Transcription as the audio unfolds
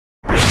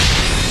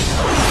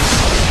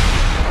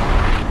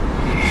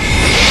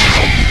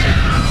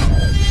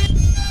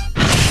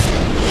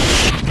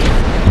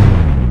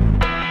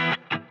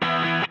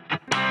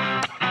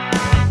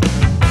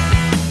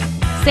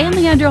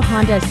San Leandro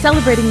Honda is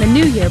celebrating the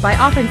new year by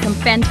offering some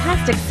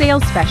fantastic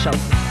sales specials.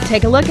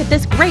 Take a look at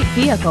this great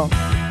vehicle.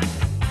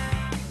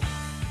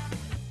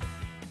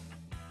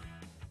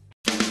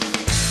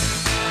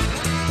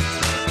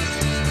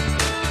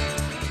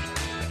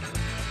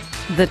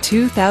 The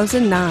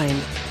 2009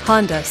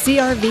 Honda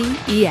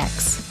CR-V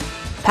EX.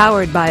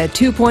 Powered by a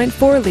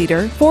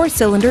 2.4-liter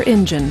four-cylinder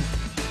engine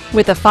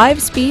with a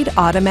 5-speed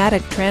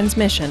automatic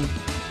transmission.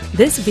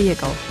 This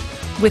vehicle,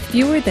 with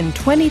fewer than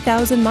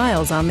 20,000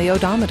 miles on the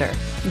odometer,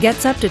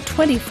 gets up to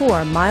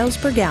 24 miles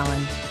per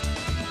gallon.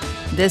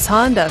 This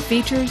Honda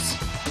features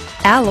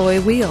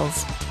alloy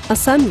wheels, a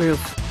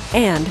sunroof,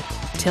 and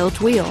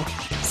tilt wheel.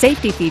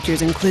 Safety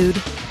features include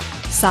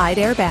side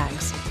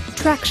airbags,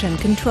 traction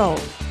control,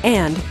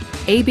 and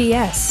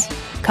ABS.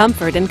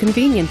 Comfort and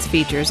convenience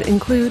features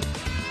include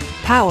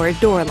power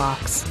door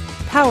locks,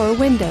 power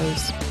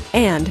windows,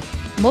 and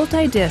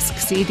multi-disc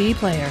CD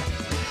player.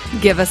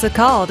 Give us a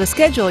call to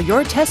schedule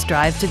your test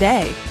drive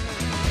today.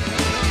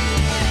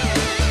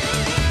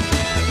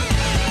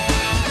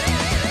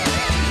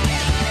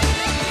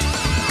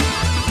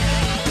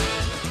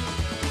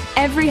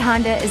 Every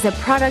Honda is a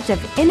product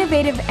of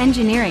innovative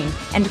engineering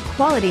and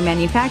quality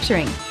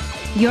manufacturing.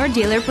 Your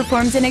dealer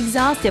performs an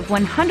exhaustive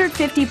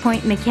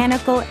 150-point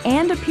mechanical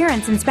and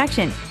appearance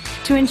inspection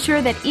to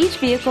ensure that each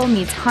vehicle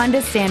meets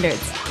Honda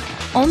standards.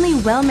 Only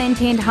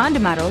well-maintained Honda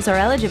models are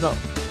eligible.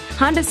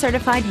 Honda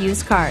certified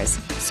used cars,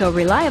 so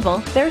reliable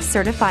they're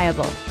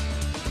certifiable.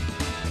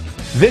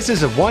 This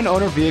is a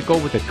one-owner vehicle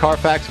with a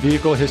Carfax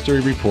Vehicle History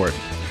Report.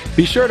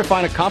 Be sure to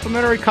find a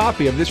complimentary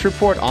copy of this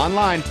report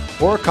online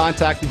or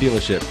contact the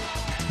dealership.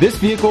 This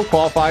vehicle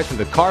qualifies for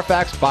the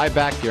Carfax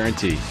Buyback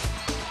Guarantee.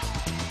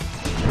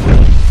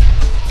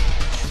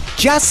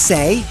 Just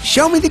say,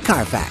 "Show me the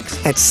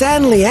Carfax" at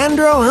San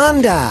Leandro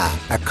Honda,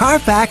 a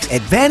Carfax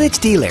Advantage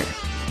dealer.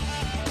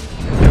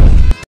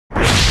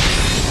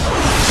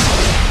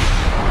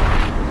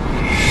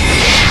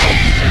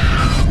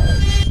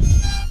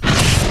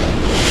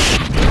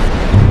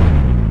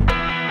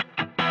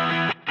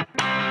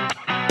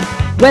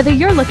 Whether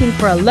you're looking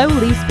for a low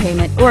lease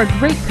payment or a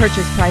great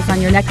purchase price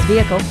on your next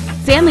vehicle,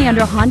 San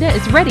Leandro Honda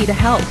is ready to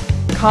help.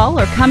 Call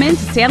or come in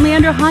to San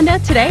Leandro Honda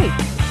today.